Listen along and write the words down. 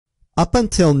Up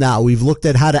until now, we've looked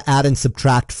at how to add and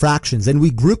subtract fractions, and we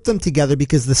grouped them together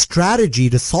because the strategy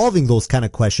to solving those kind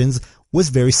of questions was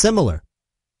very similar.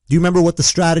 Do you remember what the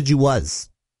strategy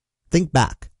was? Think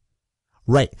back.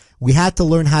 Right. We had to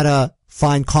learn how to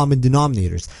find common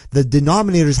denominators. The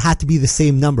denominators had to be the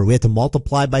same number. We had to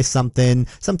multiply by something,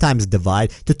 sometimes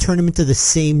divide, to turn them into the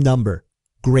same number.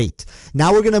 Great.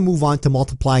 Now we're going to move on to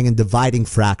multiplying and dividing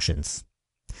fractions.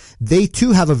 They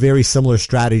too have a very similar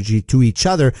strategy to each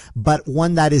other, but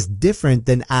one that is different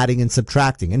than adding and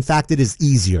subtracting. In fact, it is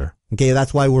easier. Okay,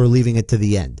 that's why we're leaving it to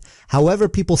the end. However,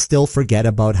 people still forget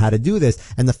about how to do this,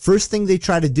 and the first thing they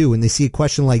try to do when they see a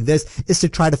question like this is to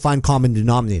try to find common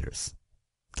denominators.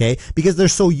 Okay, because they're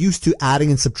so used to adding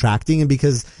and subtracting, and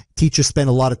because teachers spend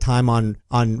a lot of time on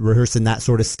rehearsing that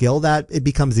sort of skill, that it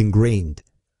becomes ingrained.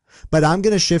 But I'm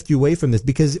going to shift you away from this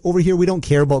because over here we don't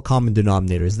care about common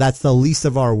denominators. That's the least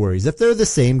of our worries. If they're the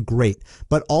same, great.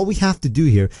 But all we have to do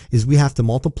here is we have to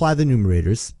multiply the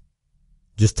numerators.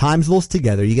 Just times those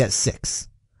together, you get 6.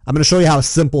 I'm going to show you how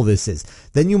simple this is.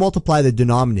 Then you multiply the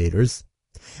denominators,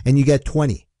 and you get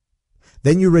 20.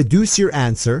 Then you reduce your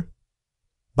answer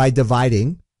by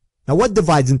dividing. Now, what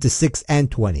divides into 6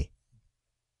 and 20?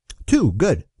 2.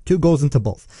 Good. 2 goes into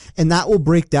both. And that will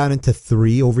break down into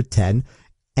 3 over 10,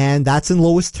 and that's in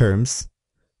lowest terms,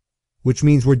 which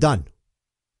means we're done.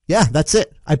 Yeah, that's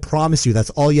it. I promise you, that's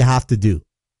all you have to do.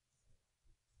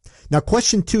 Now,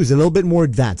 question 2 is a little bit more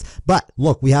advanced. But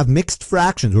look, we have mixed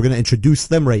fractions. We're going to introduce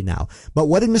them right now. But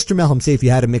what did Mr. Melham say if you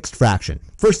had a mixed fraction?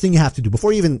 First thing you have to do,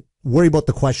 before you even worry about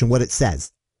the question, what it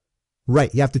says.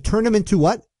 Right, you have to turn them into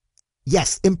what?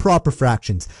 Yes, improper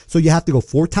fractions. So you have to go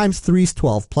 4 times 3 is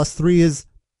 12, plus 3 is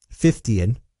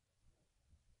 15.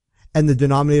 And the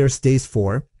denominator stays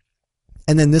 4.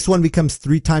 And then this one becomes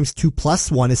 3 times 2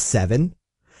 plus 1 is 7.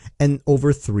 And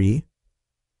over 3.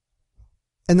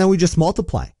 And then we just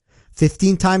multiply.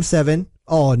 15 times 7.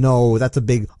 Oh no, that's a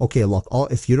big, okay, look,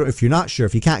 if you're not sure,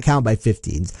 if you can't count by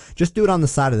 15s, just do it on the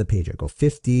side of the page. I go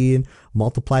 15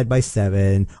 multiplied by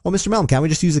 7. Oh, Mr. Melham, can't we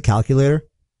just use a calculator?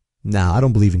 No, I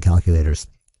don't believe in calculators.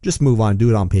 Just move on, do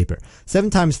it on paper. 7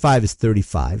 times 5 is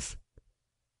 35.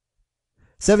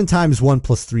 7 times 1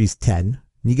 plus 3 is 10.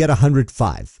 And you get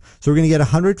 105. So we're going to get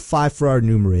 105 for our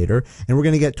numerator, and we're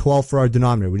going to get 12 for our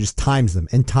denominator. We just times them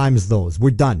and times those.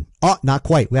 We're done. Oh, not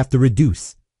quite. We have to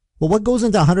reduce. Well, what goes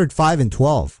into 105 and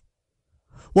 12?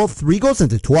 Well, 3 goes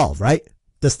into 12, right?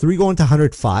 Does 3 go into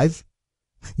 105?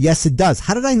 Yes, it does.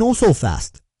 How did I know so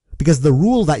fast? Because the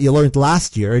rule that you learned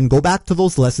last year, and go back to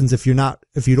those lessons if you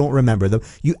don't remember them,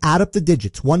 you add up the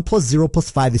digits. 1 plus 0 plus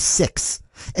 5 is 6.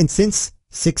 And since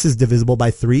 6 is divisible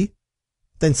by 3,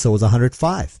 then so is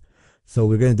 105. So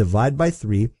we're going to divide by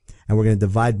 3, and we're going to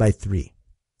divide by 3.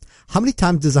 How many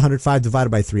times does 105 divided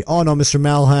by 3? Oh no, Mr.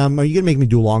 Melham, are you going to make me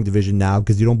do long division now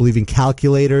because you don't believe in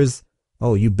calculators?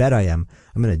 Oh, you bet I am.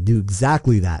 I'm going to do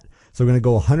exactly that. So we're going to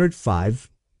go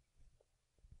 105.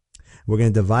 We're going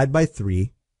to divide by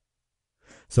 3.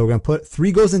 So we're going to put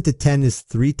 3 goes into 10 is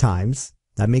 3 times.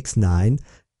 That makes 9.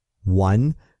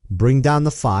 1. Bring down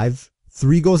the 5.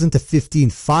 3 goes into 15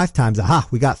 5 times. Aha,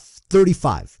 we got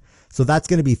 35. So that's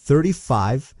going to be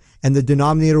 35. And the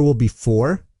denominator will be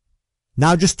 4.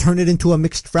 Now just turn it into a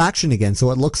mixed fraction again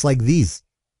so it looks like these.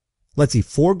 Let's see,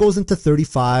 4 goes into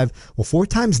 35. Well, 4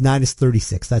 times 9 is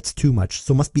 36. That's too much.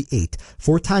 So it must be 8.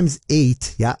 4 times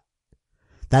 8, yeah.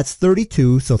 That's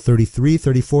 32. So 33,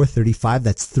 34, 35.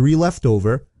 That's 3 left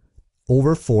over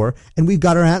 4. And we've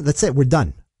got our answer. That's it. We're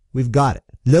done. We've got it.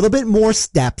 Little bit more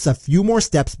steps, a few more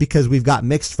steps because we've got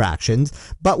mixed fractions,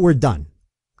 but we're done.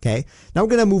 Okay. Now we're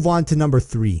going to move on to number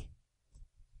 3.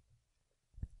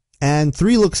 And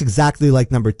 3 looks exactly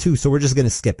like number 2, so we're just going to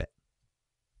skip it.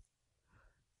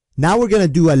 Now we're going to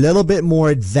do a little bit more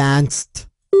advanced.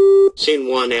 Scene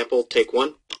 1, Apple, take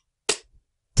 1.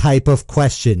 Type of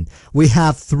question. We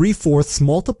have 3/4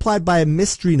 multiplied by a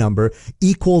mystery number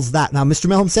equals that. Now, Mr.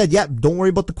 Melham said, yeah, don't worry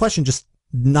about the question. Just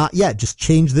not yet. Just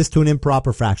change this to an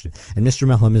improper fraction. And Mr.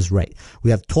 Melham is right. We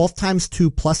have 12 times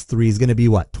 2 plus 3 is going to be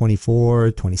what?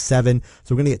 24, 27.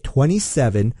 So we're going to get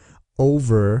 27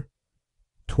 over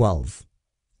 12.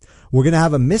 We're going to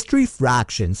have a mystery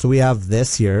fraction. So we have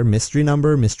this here, mystery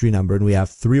number, and we have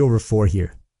 3 over 4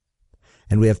 here.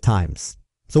 And we have times.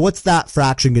 So what's that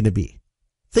fraction going to be?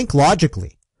 Think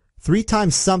logically. 3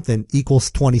 times something equals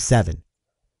 27.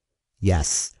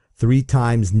 Yes. 3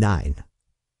 times 9.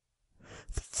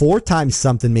 4 times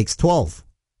something makes 12.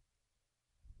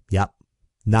 Yep.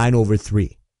 9 over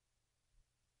 3.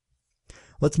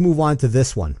 Let's move on to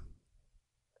this one.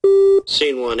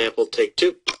 Scene 1, Apple, take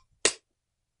 2.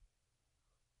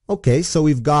 Okay, so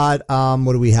we've got,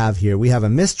 what do we have here? We have a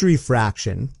mystery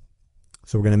fraction.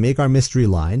 So we're going to make our mystery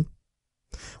line.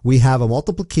 We have a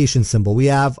multiplication symbol. We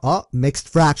have a mixed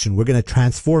fraction. We're going to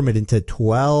transform it into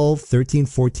 12, 13,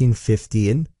 14,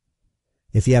 15.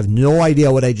 If you have no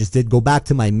idea what I just did, go back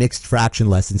to my mixed fraction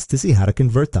lessons to see how to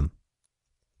convert them.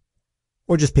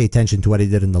 Or just pay attention to what I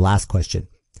did in the last question.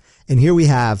 And here we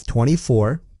have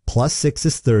 24 plus 6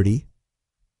 is 30.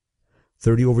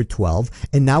 30 over 12.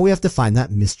 And now we have to find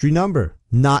that mystery number.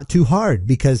 Not too hard,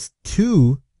 because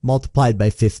 2 multiplied by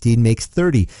 15 makes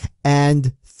 30.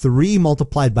 And 3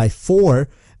 multiplied by 4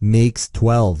 makes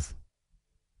 12.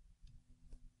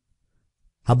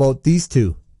 How about these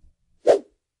two?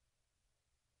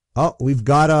 Oh, we've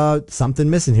got something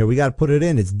missing here. We got to put it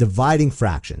in. It's dividing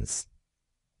fractions.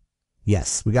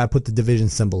 Yes, we got to put the division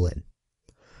symbol in.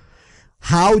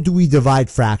 How do we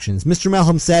divide fractions? Mr.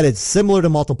 Melham said it's similar to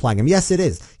multiplying them. Yes, it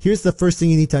is. Here's the first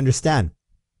thing you need to understand.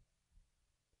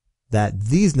 That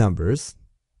these numbers,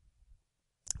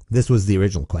 this was the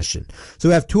original question. So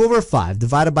we have 2 over 5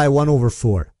 divided by 1 over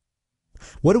 4.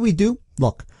 What do?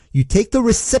 Look, you take the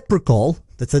reciprocal,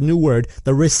 that's a new word,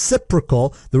 the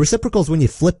reciprocal is when you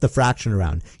flip the fraction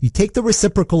around. You take the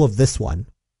reciprocal of this one,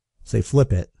 say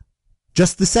flip it,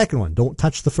 just the second one, don't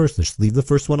touch the first, just leave the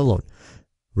first one alone.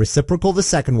 Reciprocal the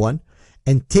second one,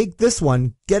 and take this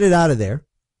one, get it out of there,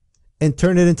 and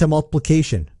turn it into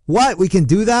multiplication. What? We can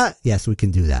do that? Yes, we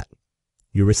can do that.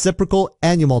 You reciprocal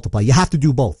and you multiply. You have to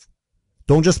do both.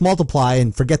 Don't just multiply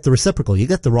and forget the reciprocal. You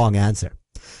get the wrong answer.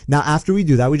 Now, after we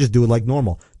do that, we just do it like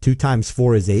normal. 2 times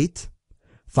 4 is 8.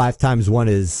 5 times 1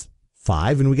 is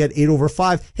 5, and we get 8 over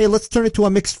 5. Hey, let's turn it to a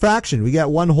mixed fraction. We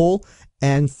got 1 whole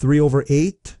and 3 over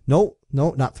 8. No,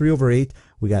 not 3 over 8.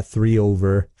 We got 3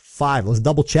 over 5. Let's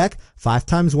double check. 5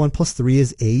 times 1 plus 3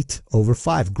 is 8 over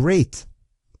 5. Great.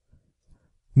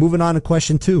 Moving on to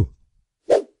question 2.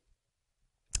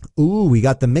 Ooh, we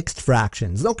got the mixed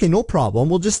fractions. Okay, no problem.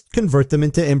 We'll just convert them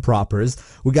into impropers.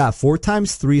 We got 4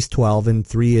 times 3 is 12 and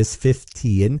 3 is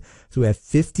 15. So we have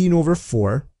 15 over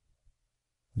 4.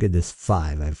 Look at this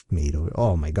 5 I've made.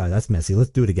 Oh my God, that's messy. Let's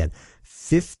do it again.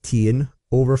 15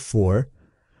 over 4.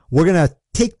 We're going to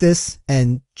take this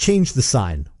and change the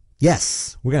sign.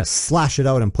 Yes, we're going to slash it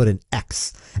out and put an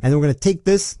X. And then we're going to take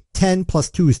this. 10 plus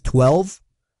 2 is 12.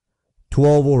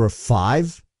 12 over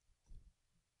 5.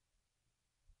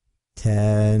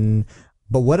 10.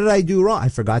 But what did I do wrong? I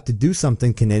forgot to do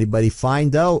something. Can anybody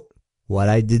find out what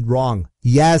I did wrong?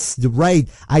 Yes, right.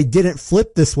 I didn't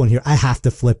flip this one here. I have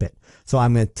to flip it. So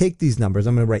I'm going to take these numbers.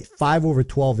 I'm going to write 5 over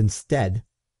 12 instead.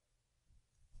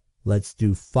 Let's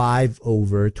do 5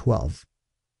 over 12.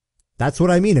 That's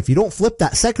what I mean. If you don't flip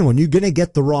that second one, you're going to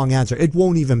get the wrong answer. It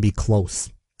won't even be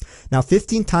close. Now,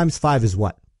 15 times 5 is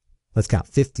what? Let's count.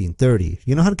 15, 30.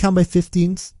 You know how to count by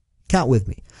 15s? Count with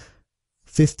me.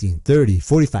 15, 30,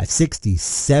 45, 60,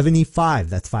 75.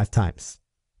 That's 5 times.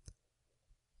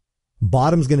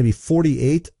 Bottom's going to be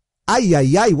 48.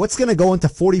 Ay. What's going to go into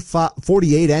 45,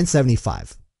 48 and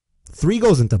 75? 3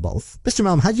 goes into both. Mr.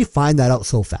 Melham, how'd you find that out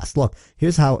so fast? Look,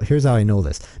 here's how I know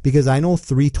this. Because I know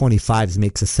 3 25s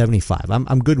makes a 75.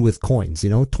 I'm good with coins,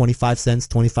 25 cents,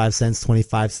 25 cents,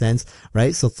 25 cents,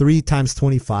 right? So 3 times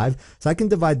 25. So I can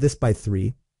divide this by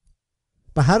 3.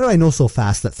 But how do I know so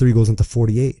fast that 3 goes into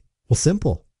 48? Well,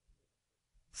 simple.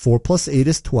 4 plus 8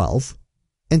 is 12.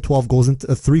 And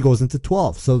 3 goes into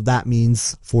 12. So that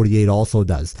means 48 also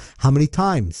does. How many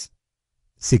times?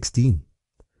 16.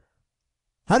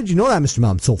 How did you know that, Mr.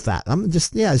 Melham, so fast?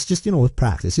 It's just, with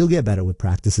practice. You'll get better with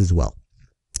practice as well.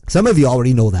 Some of you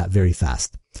already know that very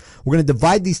fast. We're going to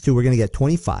divide these two. We're going to get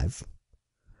 25.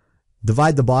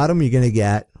 Divide the bottom. You're going to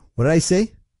get, what did I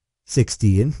say?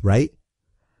 16, right?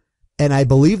 And I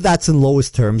believe that's in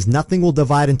lowest terms. Nothing will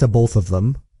divide into both of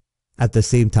them at the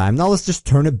same time. Now let's just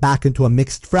turn it back into a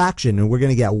mixed fraction, and we're going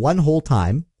to get 1 whole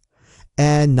time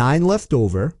and 9 left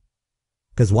over,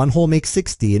 because 1 whole makes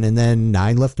 16, and then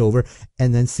 9 left over,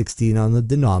 and then 16 on the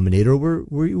denominator.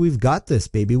 We've got this,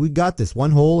 baby. We got this.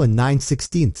 1 whole and 9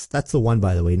 16ths. That's the one,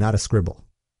 by the way, not a scribble.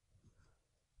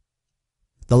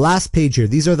 The last page here.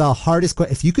 These are the hardest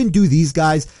questions. If you can do these,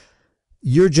 guys,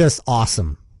 you're just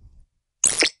awesome.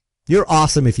 You're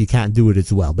awesome if you can't do it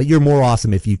as well, but you're more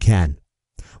awesome if you can.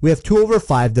 We have 2 over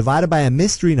 5 divided by a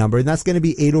mystery number, and that's going to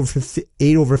be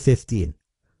 8 over 15.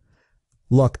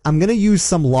 Look, I'm going to use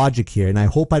some logic here, and I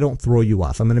hope I don't throw you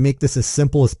off. I'm going to make this as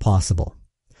simple as possible.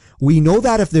 We know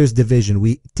that if there's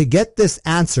division, to get this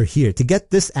answer here, to get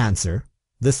this answer,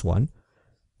 this one,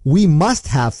 we must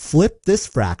have flipped this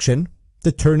fraction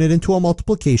to turn it into a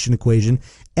multiplication equation,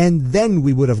 and then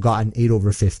we would have gotten 8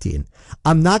 over 15.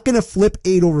 I'm not going to flip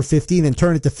 8 over 15 and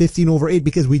turn it to 15 over 8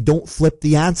 because we don't flip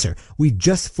the answer. We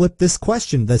just flip this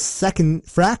question, the second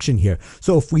fraction here.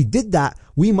 So if we did that,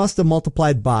 we must have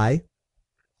multiplied by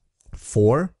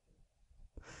 4,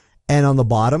 and on the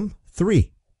bottom,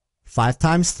 3. 5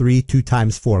 times 3, 2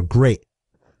 times 4. Great.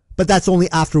 But that's only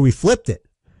after we flipped it.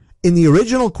 In the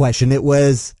original question, it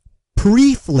was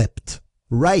pre-flipped.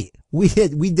 Right. We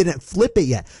didn't flip it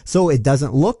yet. So it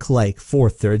doesn't look like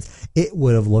 4/3. It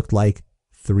would have looked like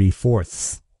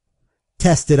 3/4.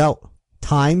 Test it out.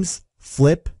 Times,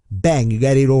 flip, bang. You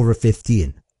got 8 over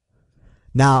 15.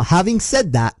 Now, having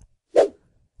said that,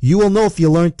 you will know if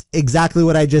you learned exactly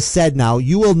what I just said now.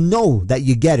 You will know that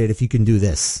you get it if you can do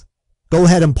this. Go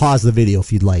ahead and pause the video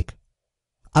if you'd like.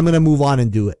 I'm going to move on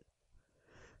and do it.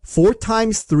 4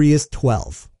 times 3 is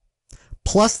 12.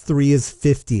 Plus 3 is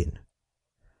 15.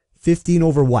 15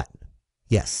 over what?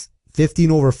 Yes, 15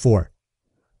 over 4.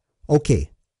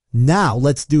 Okay, now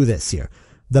let's do this here.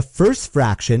 The first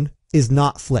fraction is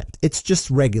not flipped. It's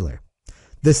just regular.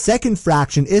 The second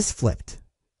fraction is flipped.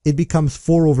 It becomes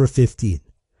 4 over 15.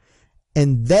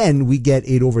 And then we get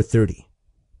 8 over 30.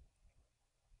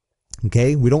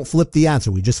 Okay, we don't flip the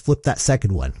answer. We just flip that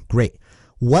second one. Great.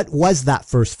 What was that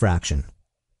first fraction?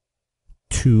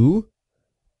 2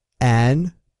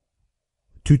 and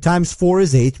 2 times 4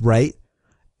 is 8, right?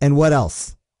 And what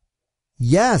else?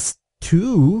 Yes,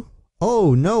 2.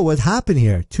 Oh no, what happened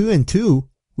here? 2 and 2.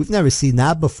 We've never seen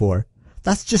that before.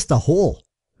 That's just a whole.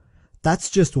 That's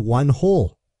just one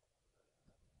whole.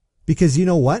 Because you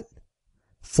know what?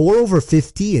 4 over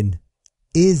 15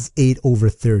 is 8 over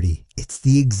 30. It's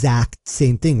the exact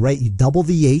same thing, right? You double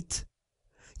the 8,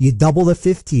 you double the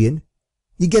 15,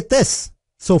 you get this.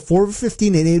 So 4 over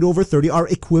 15 and 8 over 30 are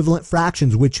equivalent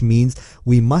fractions, which means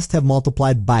we must have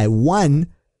multiplied by 1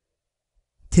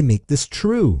 to make this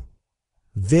true.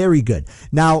 Very good.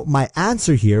 Now, my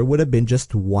answer here would have been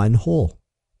just one whole.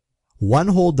 One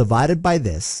whole divided by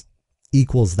this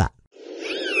equals that.